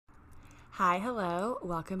Hi, hello.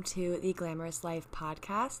 Welcome to the Glamorous Life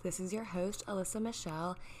podcast. This is your host, Alyssa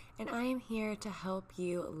Michelle, and I am here to help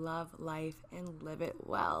you love life and live it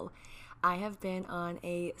well. I have been on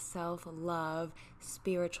a self-love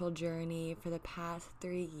spiritual journey for the past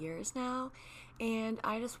 3 years now, and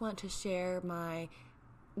I just want to share my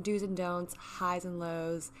do's and don'ts, highs and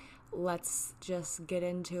lows. Let's just get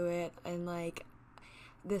into it. And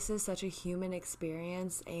this is such a human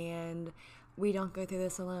experience, and we don't go through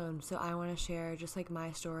this alone. So I want to share just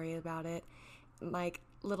my story about it,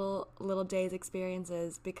 little days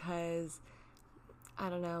experiences, because I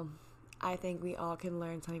don't know, I think we all can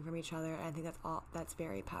learn something from each other, and I think that's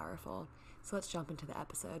very powerful. So let's jump into the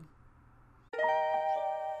episode.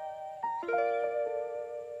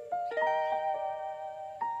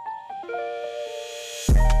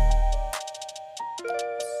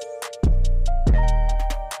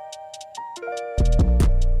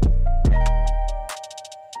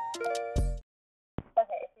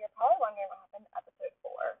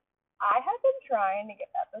 Trying to get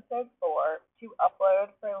episode 4 to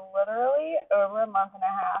upload for literally over a month and a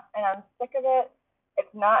half, and I'm sick of it.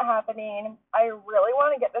 It's not happening. I really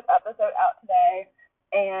want to get this episode out today,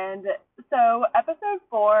 and so episode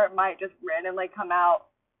 4 might just randomly come out,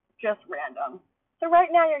 just random. So right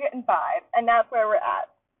now you're getting 5, and that's where we're at.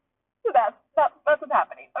 So that's what's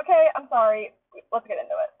happening. Okay, I'm sorry. Let's get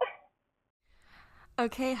into it.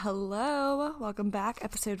 Okay, hello. Welcome back,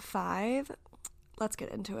 episode 5. Let's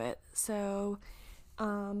get into it. So,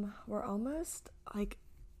 we're almost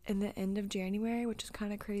in the end of January, which is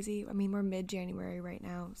kind of crazy. I mean, we're mid-January right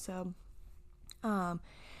now. So, I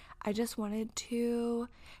just wanted to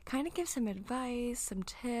kind of give some advice, some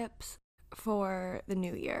tips for the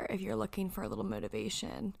new year if you're looking for a little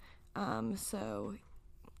motivation. So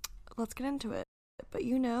let's get into it. But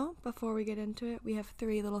before we get into it, we have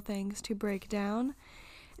 3 little things to break down.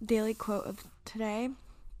 Daily quote of today.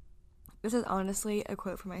 This is honestly a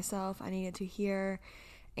quote for myself I needed to hear,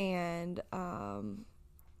 and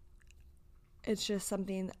it's just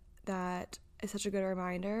something that is such a good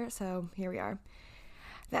reminder, so here we are.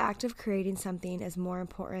 The act of creating something is more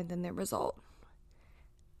important than the result.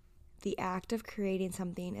 The act of creating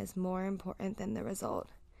something is more important than the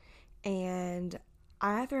result. And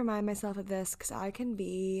I have to remind myself of this because I can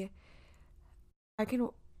be a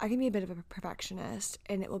bit of a perfectionist,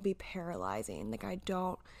 and it will be paralyzing.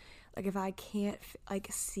 If I can't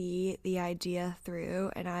see the idea through,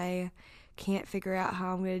 and I can't figure out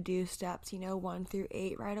how I'm going to do steps 1 through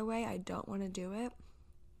 8 right away, I don't want to do it.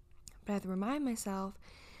 But I have to remind myself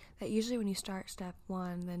that usually when you start step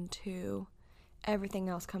 1, then 2, everything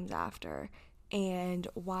else comes after. And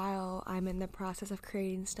while I'm in the process of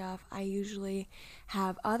creating stuff, I usually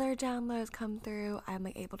have other downloads come through. I'm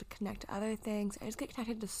able to connect to other things. I just get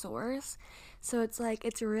connected to source. So it's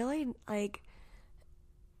really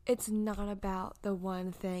it's not about the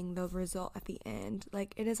one thing, the result at the end.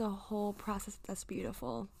 It is a whole process that's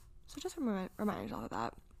beautiful. So just remind yourself of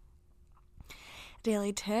that.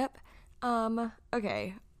 Daily tip.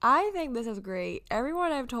 Okay. I think this is great.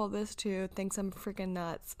 Everyone I've told this to thinks I'm freaking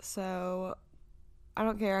nuts. So I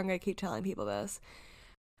don't care. I'm going to keep telling people this.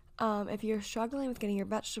 If you're struggling with getting your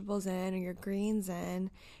vegetables in or your greens in,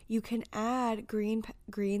 you can add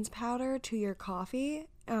greens powder to your coffee.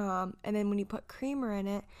 And then when you put creamer in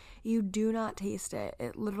it, you do not taste it.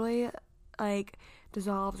 It literally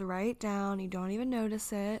dissolves right down. You don't even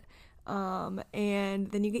notice it. And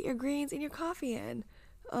then you get your greens and your coffee in.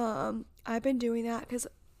 I've been doing that because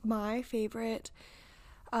my favorite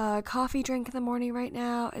coffee drink in the morning right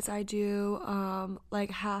now is I do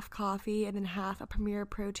half coffee and then half a Premier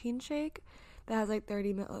protein shake that has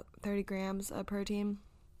 30 grams of protein.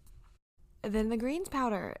 And then the greens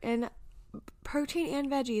powder and protein and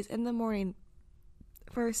veggies in the morning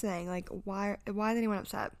first thing. Why is anyone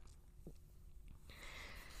upset?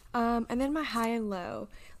 And then my high and low.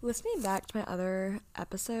 Listening back to my other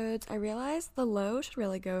episodes, I realized the low should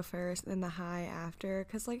really go first and then the high after,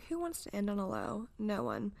 because who wants to end on a low? No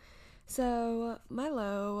one. So my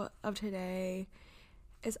low of today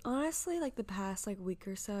is honestly the past week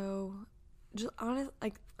or so, just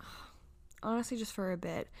honestly just for a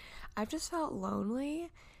bit, I've just felt lonely,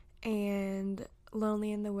 and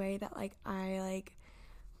lonely in the way that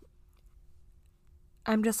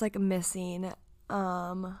I'm just missing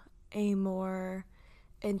a more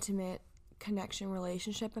intimate connection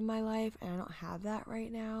relationship in my life, and I don't have that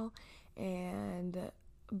right now.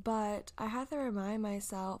 But I have to remind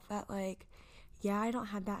myself that I don't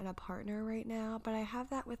have that in a partner right now, but I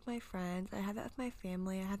have that with my friends, I have that with my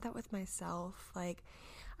family, I have that with myself.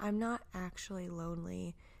 I'm not actually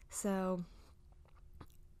lonely. So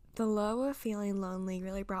the low of feeling lonely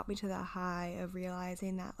really brought me to the high of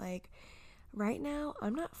realizing that, like, right now,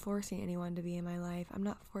 I'm not forcing anyone to be in my life. I'm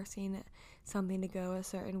not forcing something to go a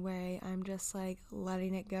certain way. I'm just, like,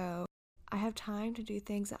 letting it go. I have time to do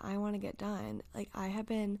things that I want to get done. Like, I have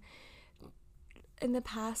been, in the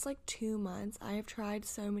past, like, 2 months, I have tried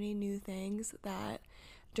so many new things that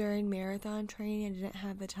during marathon training, I didn't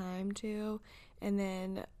have the time to. And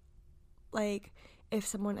then, like, if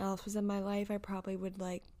someone else was in my life, I probably would,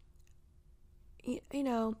 like, you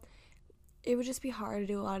know, it would just be hard to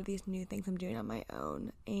do a lot of these new things I'm doing on my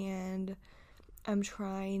own. And I'm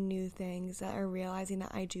trying new things that are realizing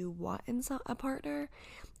that I do want in a partner.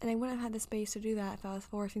 And I wouldn't have had the space to do that if I was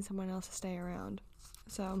forcing someone else to stay around.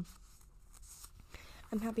 So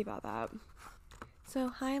I'm happy about that. So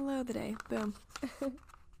high and low of the day. Boom.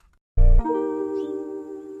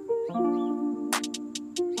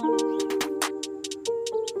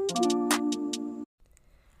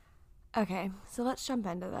 Okay, so let's jump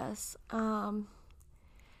into this.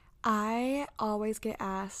 I always get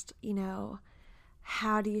asked,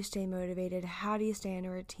 how do you stay motivated? How do you stay in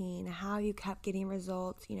a routine? How you kept getting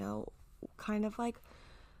results? Kind of like,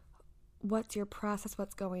 what's your process?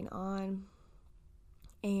 What's going on?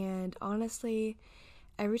 And honestly,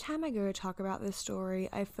 every time I go to talk about this story,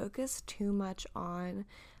 I focus too much on,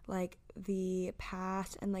 like, the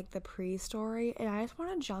past and, like, the pre-story, and I just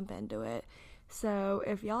want to jump into it. So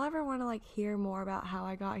if y'all ever want to, like, hear more about how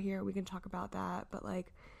I got here, we can talk about that. But,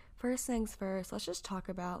 like, first things first, let's just talk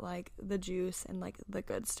about, like, the juice and, like, the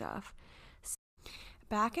good stuff. So,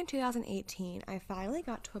 back in 2018, I finally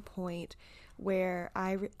got to a point where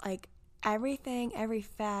everything, every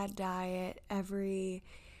fad diet, every,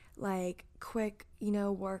 like, quick,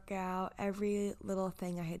 workout, every little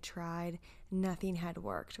thing I had tried, nothing had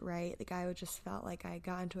worked, right? Like, I just felt like I had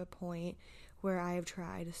gotten to a point where I have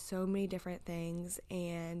tried so many different things,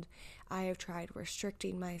 and I have tried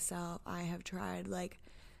restricting myself. I have tried, like,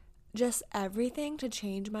 just everything to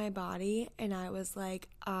change my body, and I was like,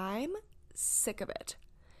 I'm sick of it.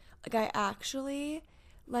 Like, I actually,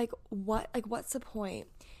 what's the point?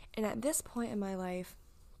 And at this point in my life,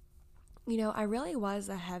 I really was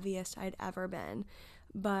the heaviest I'd ever been,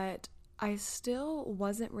 but I still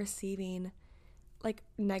wasn't receiving, like,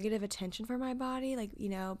 negative attention for my body. Like,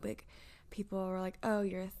 like, people were like, oh,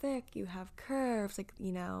 you're thick, you have curves, like,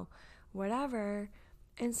 whatever.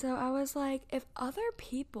 And so I was like, if other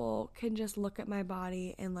people can just look at my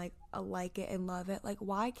body and, like it and love it, like,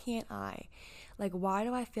 why can't I? Like, why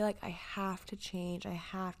do I feel like I have to change? I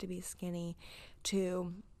have to be skinny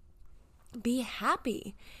to be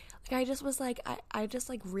happy? Like, I just was like, I just,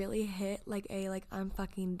 like, really hit, like, I'm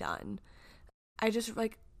fucking done. I just,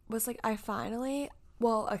 like, was like,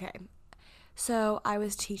 okay. So I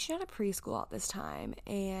was teaching at a preschool at this time,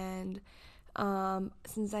 and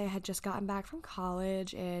since I had just gotten back from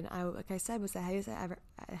college, and I, like I said, was the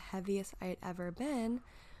heaviest I had ever been,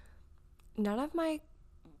 none of my,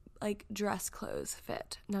 like, dress clothes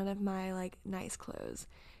fit. None of my, like, nice clothes.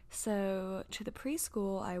 So to the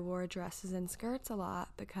preschool, I wore dresses and skirts a lot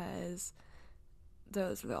because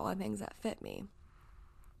those were the only things that fit me.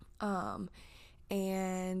 And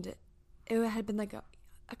it had been like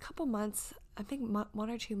a couple months, I think 1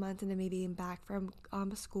 or 2 months into me being back from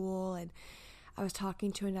school, and I was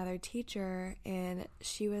talking to another teacher, and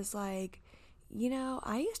she was like,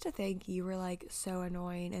 I used to think you were, like, so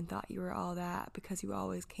annoying and thought you were all that because you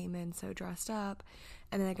always came in so dressed up.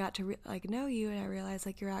 And then I got to know you, and I realized,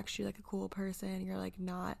 like, you're actually, like, a cool person. You're, like,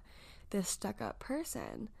 not this stuck up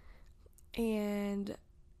person. And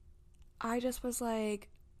I just was like,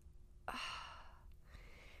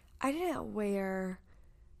 I didn't wear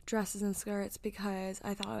dresses and skirts because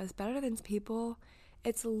I thought I was better than people.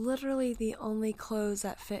 It's literally the only clothes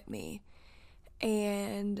that fit me.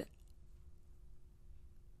 And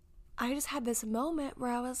I just had this moment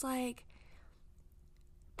where I was like,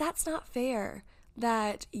 that's not fair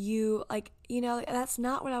that you, like, that's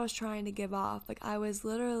not what I was trying to give off. Like, I was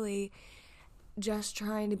literally just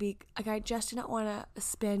trying to be, like, I just did not want to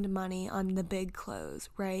spend money on the big clothes,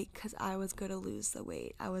 right? Because I was going to lose the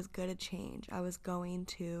weight. I was going to change. I was going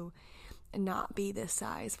to not be this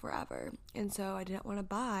size forever. And so I didn't want to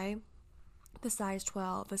buy the size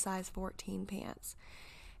 12, the size 14 pants.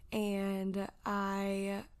 And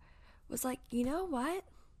I was like, you know what?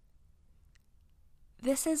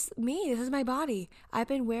 This is me. This is my body. I've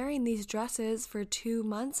been wearing these dresses for 2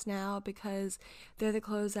 months now because they're the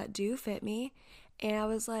clothes that do fit me. And I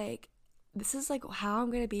was like, this is, like, how I'm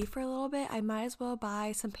going to be for a little bit. I might as well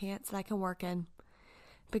buy some pants that I can work in,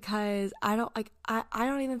 because I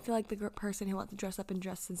don't even feel like the person who wants to dress up in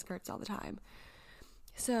dresses and skirts all the time.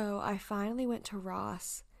 So I finally went to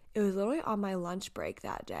Ross it was literally on my lunch break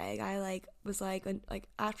that day. I was like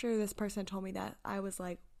after this person told me that, I was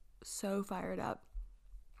like so fired up.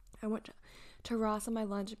 I went to Ross on my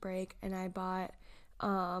lunch break and I bought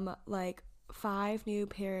like 5 new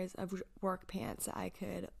pairs of work pants that I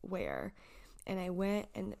could wear. And I went,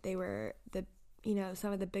 and they were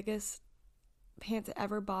some of the biggest pants I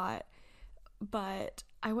ever bought. But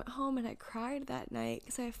I went home and I cried that night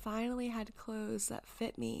because I finally had clothes that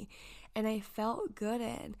fit me and I felt good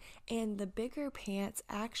in. And the bigger pants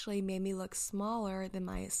actually made me look smaller than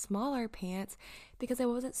my smaller pants because I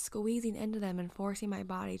wasn't squeezing into them and forcing my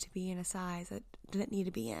body to be in a size that didn't need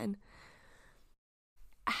to be in.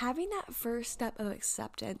 Having that first step of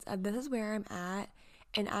acceptance of this is where I'm at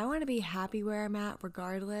and I want to be happy where I'm at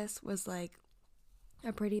regardless was like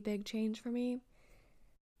a pretty big change for me.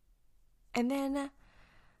 And then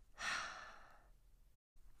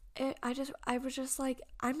I was just like,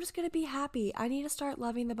 I'm just going to be happy. I need to start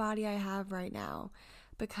loving the body I have right now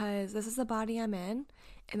because this is the body I'm in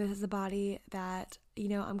and this is the body that,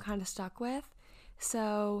 I'm kind of stuck with.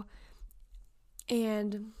 So,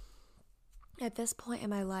 and at this point in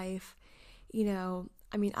my life,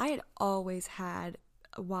 I had always had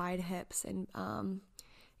wide hips and,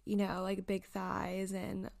 like big thighs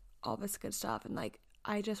and all this good stuff. And like,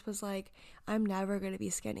 I just was like, I'm never going to be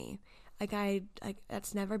skinny.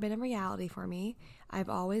 That's never been a reality for me. I've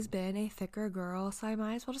always been a thicker girl, so I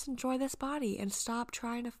might as well just enjoy this body and stop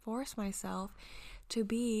trying to force myself to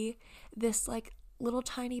be this like little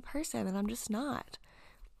tiny person that I'm just not.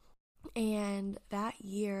 And that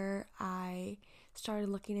year I started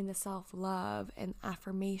looking into self-love and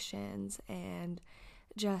affirmations and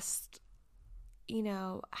just,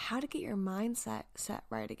 how to get your mindset set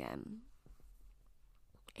right again.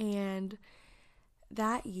 And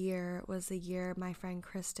that year was the year my friend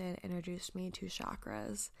Kristen introduced me to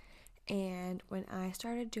chakras. And when I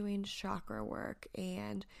started doing chakra work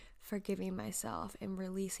and forgiving myself and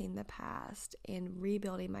releasing the past and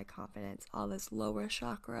rebuilding my confidence, all this lower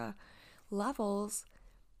chakra levels,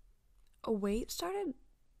 a weight started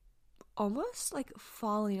almost like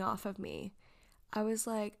falling off of me. I was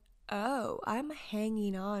like, oh, I'm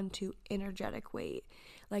hanging on to energetic weight.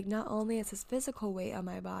 Like, not only is this physical weight on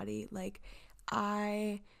my body, like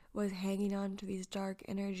I was hanging on to these dark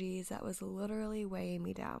energies that was literally weighing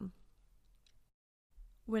me down.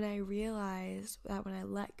 When I realized that, when I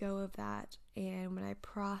let go of that, and when I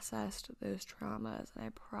processed those traumas and I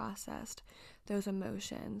processed those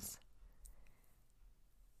emotions,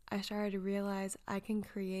 I started to realize I can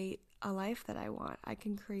create a life that I want. I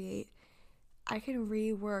can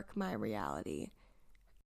rework my reality.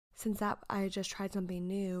 Since that I just tried something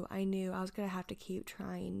new, I knew I was going to have to keep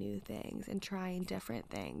trying new things and trying different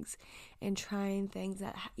things and trying things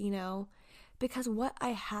that, because what I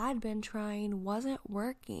had been trying wasn't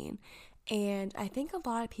working. And I think a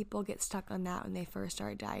lot of people get stuck on that when they first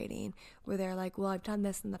start dieting, where they're like, well, I've done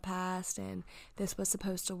this in the past and this was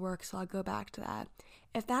supposed to work, so I'll go back to that.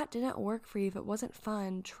 If that didn't work for you, if it wasn't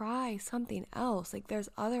fun, try something else. Like, there's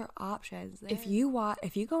other options. If you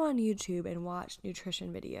go on YouTube and watch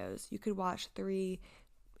nutrition videos, you could watch 3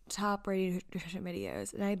 top rated nutrition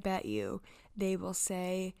videos, and I bet you they will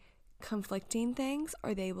say conflicting things,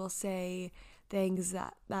 or they will say things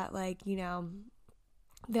that like, they're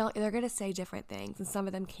going to say different things, and some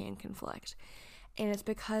of them can conflict. And it's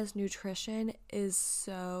because nutrition is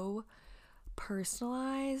so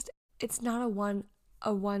personalized. It's not a one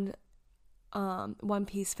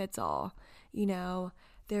piece fits all. There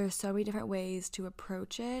are so many different ways to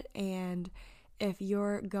approach it, and if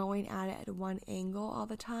you're going at it at one angle all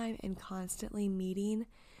the time and constantly meeting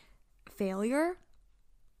failure,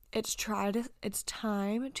 it's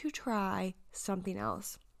time to try something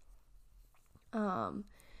else.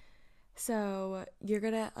 So you're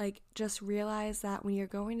gonna just realize that when you're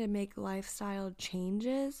going to make lifestyle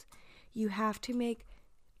changes, you have to make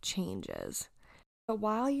changes. But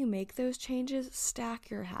while you make those changes, stack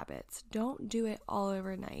your habits. Don't do it all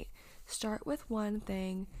overnight. Start with one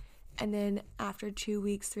thing, and then after 2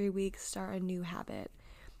 weeks, 3 weeks, start a new habit.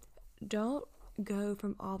 Don't go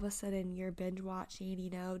from all of a sudden you're binge watching,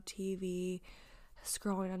 TV,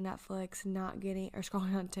 scrolling on Netflix, or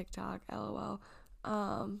scrolling on TikTok, LOL,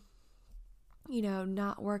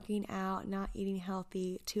 not working out, not eating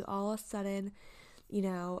healthy, to all of a sudden,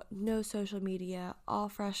 no social media, all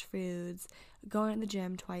fresh foods, going to the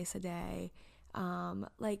gym twice a day.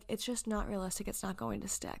 It's just not realistic. It's not going to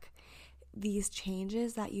stick. These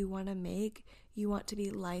changes that you want to make, you want to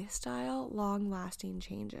be lifestyle, long-lasting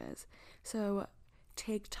changes. So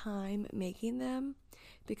take time making them.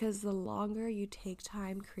 because the longer you take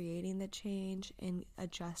time creating the change and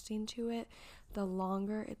adjusting to it, the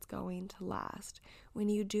longer it's going to last. When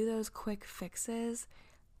you do those quick fixes,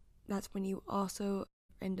 that's when you also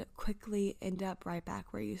quickly end up right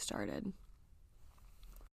back where you started.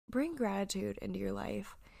 Bring gratitude into your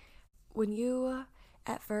life. When you,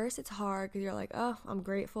 at first it's hard because you're like, oh, I'm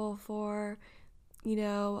grateful for,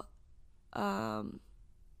 I'm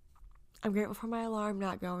grateful for my alarm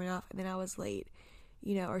not going off and then I was late,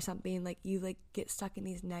 or something. Like, you like get stuck in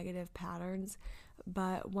these negative patterns.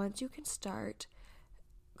 But once you can start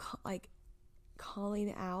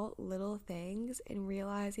calling out little things and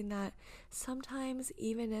realizing that sometimes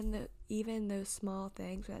even those small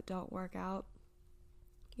things that don't work out,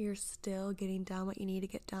 you're still getting done what you need to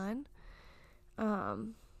get done.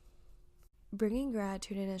 Bringing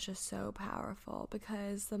gratitude in is just so powerful,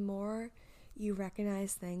 because the more you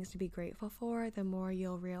recognize things to be grateful for, the more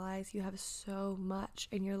you'll realize you have so much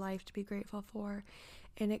in your life to be grateful for.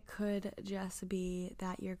 And it could just be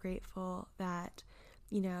that you're grateful that,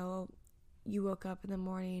 you woke up in the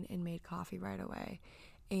morning and made coffee right away.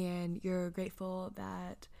 And you're grateful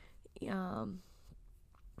that,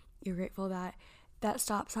 that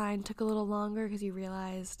stop sign took a little longer because you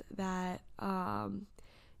realized that,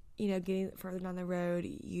 getting further down the road,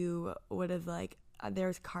 you would have there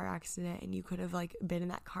was a car accident and you could have been in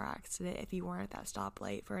that car accident if you weren't at that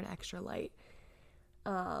stoplight for an extra light.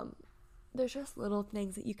 There's just little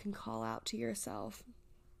things that you can call out to yourself.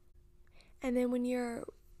 And then when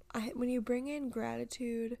you bring in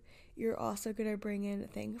gratitude, you're also going to bring in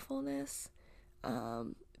thankfulness.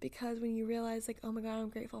 Because when you realize oh my God, I'm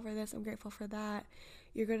grateful for this, I'm grateful for that,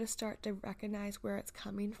 you're going to start to recognize where it's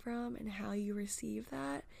coming from and how you receive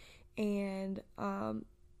that. And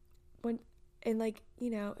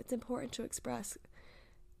it's important to express,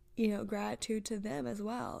 gratitude to them as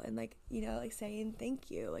well. And saying thank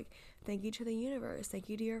you, thank you to the universe, thank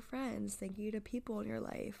you to your friends, thank you to people in your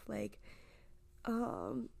life.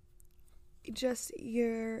 Just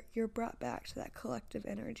you're brought back to that collective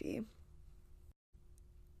energy.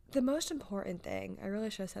 The most important thing, I really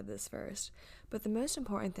should have said this first, but the most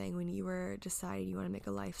important thing when you were deciding you want to make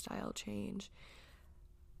a lifestyle change,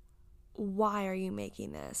 why are you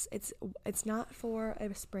making this? It's not for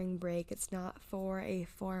a spring break. It's not for a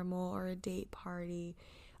formal or a date party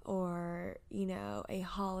or, a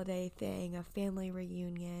holiday thing, a family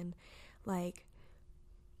reunion.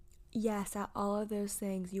 Yes, at all of those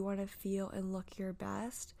things, you want to feel and look your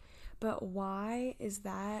best. But why is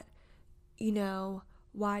that,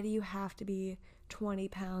 why do you have to be 20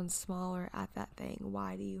 pounds smaller at that thing?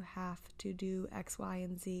 Why do you have to do X, Y,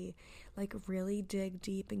 and Z? Really dig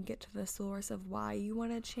deep and get to the source of why you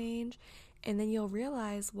want to change. And then you'll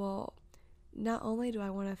realize, well, not only do I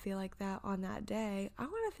want to feel like that on that day, I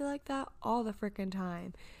want to feel like that all the freaking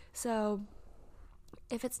time. So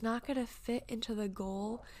if it's not going to fit into the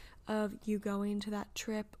goal of you going to that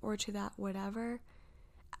trip or to that whatever,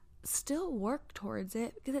 still work towards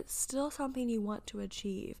it, because it's still something you want to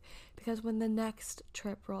achieve. Because when the next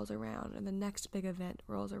trip rolls around and the next big event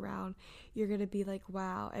rolls around, you're going to be like,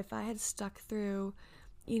 wow, if I had stuck through,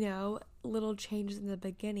 little changes in the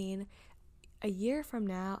beginning, a year from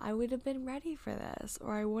now, I would have been ready for this,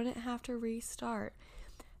 or I wouldn't have to restart.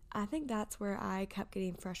 I think that's where I kept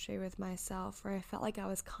getting frustrated with myself, where I felt like I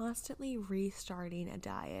was constantly restarting a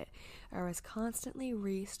diet, or I was constantly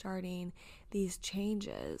restarting these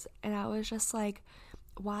changes. And I was just like,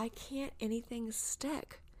 why can't anything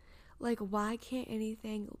stick? Why can't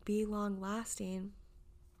anything be long lasting?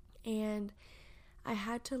 And I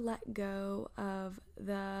had to let go of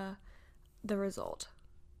the result,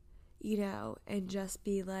 and just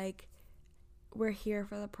be like, we're here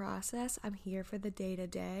for the process. I'm here for the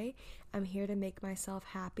day-to-day. I'm here to make myself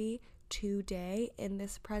happy today in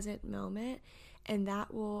this present moment. And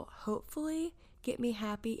that will hopefully get me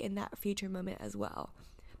happy in that future moment as well.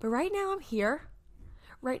 But right now I'm here.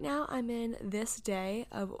 Right now I'm in this day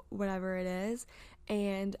of whatever it is,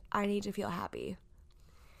 and I need to feel happy.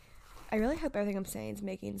 I really hope everything I'm saying is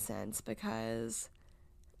making sense, because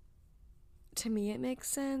to me it makes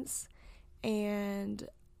sense. And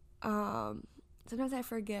sometimes I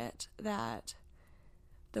forget that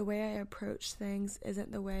the way I approach things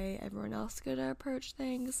isn't the way everyone else is going to approach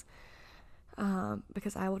things,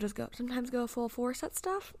 because I will just sometimes go full force at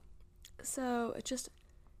stuff. So it's just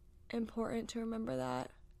important to remember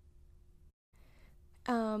that.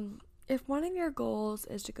 If one of your goals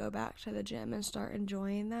is to go back to the gym and start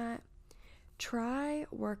enjoying that, try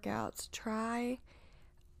workouts, try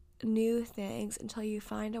new things until you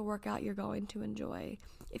find a workout you're going to enjoy.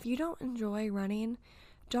 If you don't enjoy running,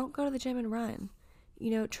 don't go to the gym and run.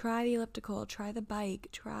 try the elliptical, try the bike,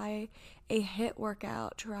 try a HIIT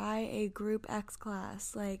workout, try a group X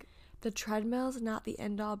class. Like, the treadmill's not the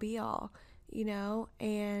end all be all,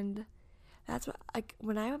 and that's what, like,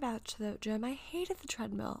 when I went back to the gym, I hated the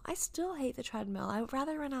treadmill. I still hate the treadmill. I would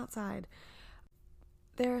rather run outside.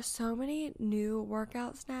 There are so many new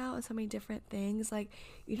workouts now and so many different things. Like,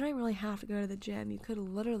 you don't even really have to go to the gym. You could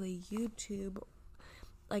literally YouTube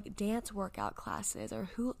like dance workout classes, or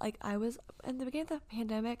I was in the beginning of the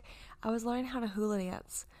pandemic, I was learning how to hula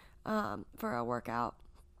dance for a workout.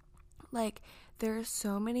 Like, there's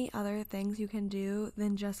so many other things you can do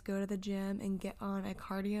than just go to the gym and get on a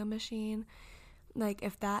cardio machine. Like,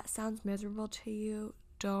 if that sounds miserable to you,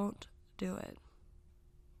 don't do it.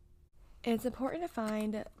 And it's important to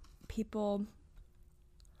find people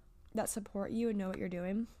that support you and know what you're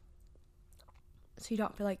doing, so you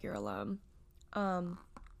don't feel like you're alone.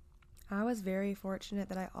 I was very fortunate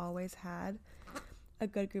that I always had a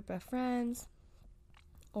good group of friends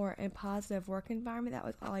or a positive work environment that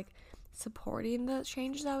was like supporting the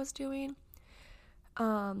changes I was doing.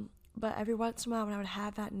 But every once in a while, when I would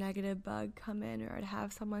have that negative bug come in, or I'd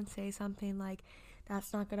have someone say something like,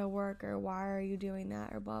 that's not going to work, or why are you doing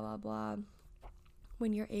that, or blah, blah, blah.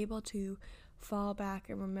 When you're able to fall back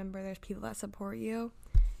and remember there's people that support you,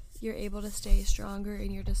 you're able to stay stronger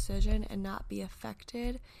in your decision and not be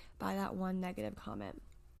affected by that one negative comment.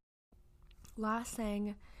 Last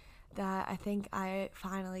thing that I think I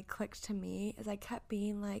finally clicked to me is I kept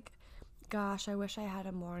being like, gosh, I wish I had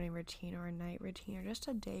a morning routine or a night routine or just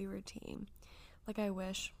a day routine. Like, I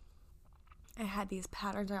wish I had these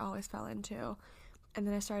patterns I always fell into. And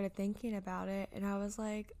then I started thinking about it, and I was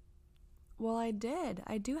like, well, I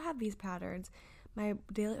do have these patterns. My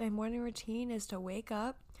morning routine is to wake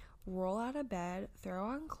up, roll out of bed, throw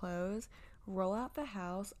on clothes, roll out the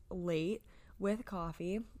house late with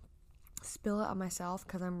coffee, spill it on myself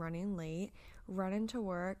because I'm running late, run into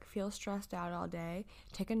work, feel stressed out all day,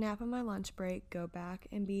 take a nap on my lunch break, go back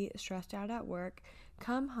and be stressed out at work,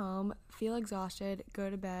 come home, feel exhausted, go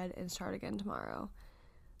to bed, and start again tomorrow.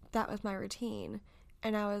 That was my routine.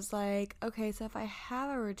 And I was like, okay, so if I have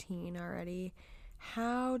a routine already,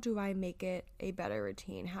 how do I make it a better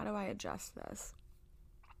routine? How do I adjust this?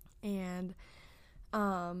 And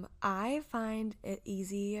I find it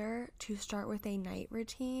easier to start with a night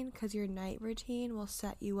routine, because your night routine will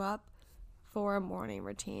set you up for a morning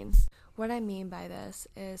routine. What I mean by this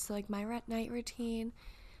is, so like my night routine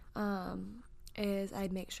is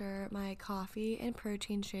I'd make sure my coffee and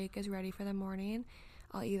protein shake is ready for the morning.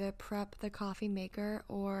 I'll either prep the coffee maker,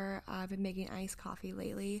 or I've been making iced coffee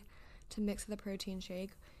lately to mix with the protein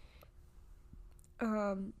shake.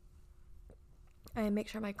 I make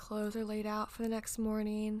sure my clothes are laid out for the next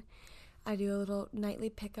morning. I do a little nightly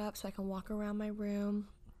pickup so I can walk around my room.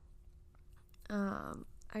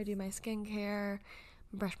 I do my skincare,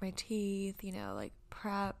 brush my teeth, like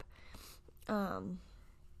prep. I'll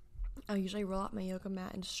usually roll out my yoga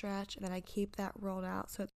mat and stretch, and then I keep that rolled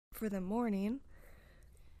out so for the morning.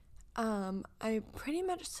 I pretty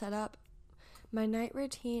much set up my night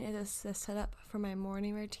routine is a setup for my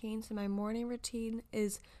morning routine. So my morning routine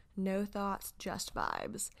is no thoughts, just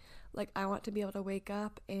vibes. Like, I want to be able to wake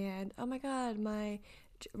up and, oh my god, my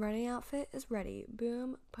running outfit is ready.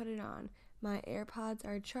 Boom, put it on. My AirPods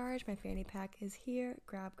are charged. My fanny pack is here.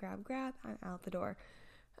 Grab. I'm out the door.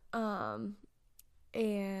 And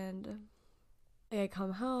I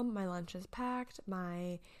come home. My lunch is packed.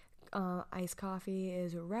 My iced coffee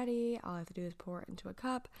is ready. All I have to do is pour it into a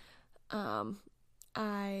cup.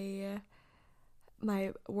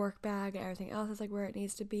 My work bag and everything else is like where it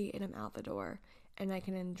needs to be, and I'm out the door, and I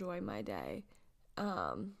can enjoy my day.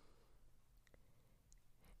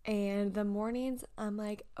 And the mornings, I'm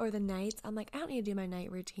like, or the nights, I'm like, I don't need to do my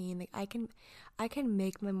night routine. Like, I can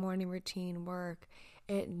make my morning routine work.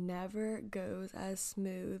 It never goes as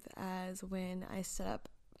smooth as when I set up,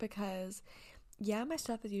 because yeah, my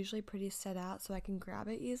stuff is usually pretty set out so I can grab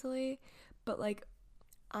it easily, but like,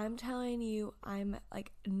 I'm telling you, I'm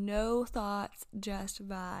like, no thoughts, just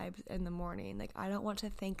vibes in the morning. Like, I don't want to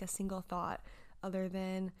think a single thought other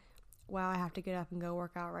than, wow, I have to get up and go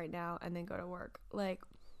work out right now and then go to work. Like,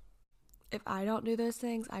 if I don't do those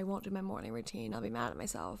things, I won't do my morning routine. I'll be mad at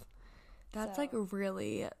myself. That's like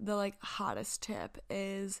really the like hottest tip,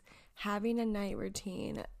 is having a night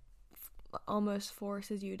routine almost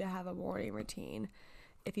forces you to have a morning routine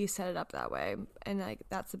if you set it up that way. And like,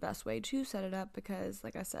 that's the best way to set it up, because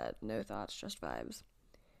like I said, no thoughts, just vibes.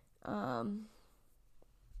 All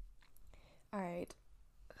right.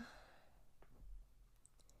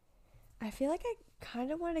 I feel like I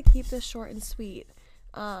kind of want to keep this short and sweet.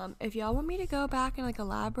 If y'all want me to go back and like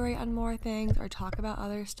elaborate on more things or talk about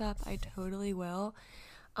other stuff, I totally will.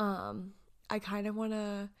 I kind of want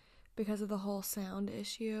to, because of the whole sound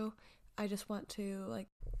issue, I just want to like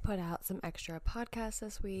put out some extra podcasts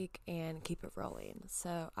this week and keep it rolling.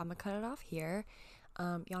 So I'm gonna cut it off here.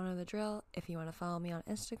 Y'all know the drill. If you want to follow me on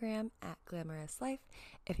Instagram at Glamorous Life,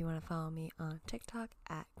 if you want to follow me on TikTok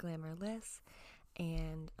at Glamourless,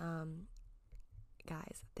 and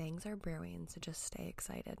guys, things are brewing, so just stay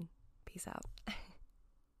excited. Peace out.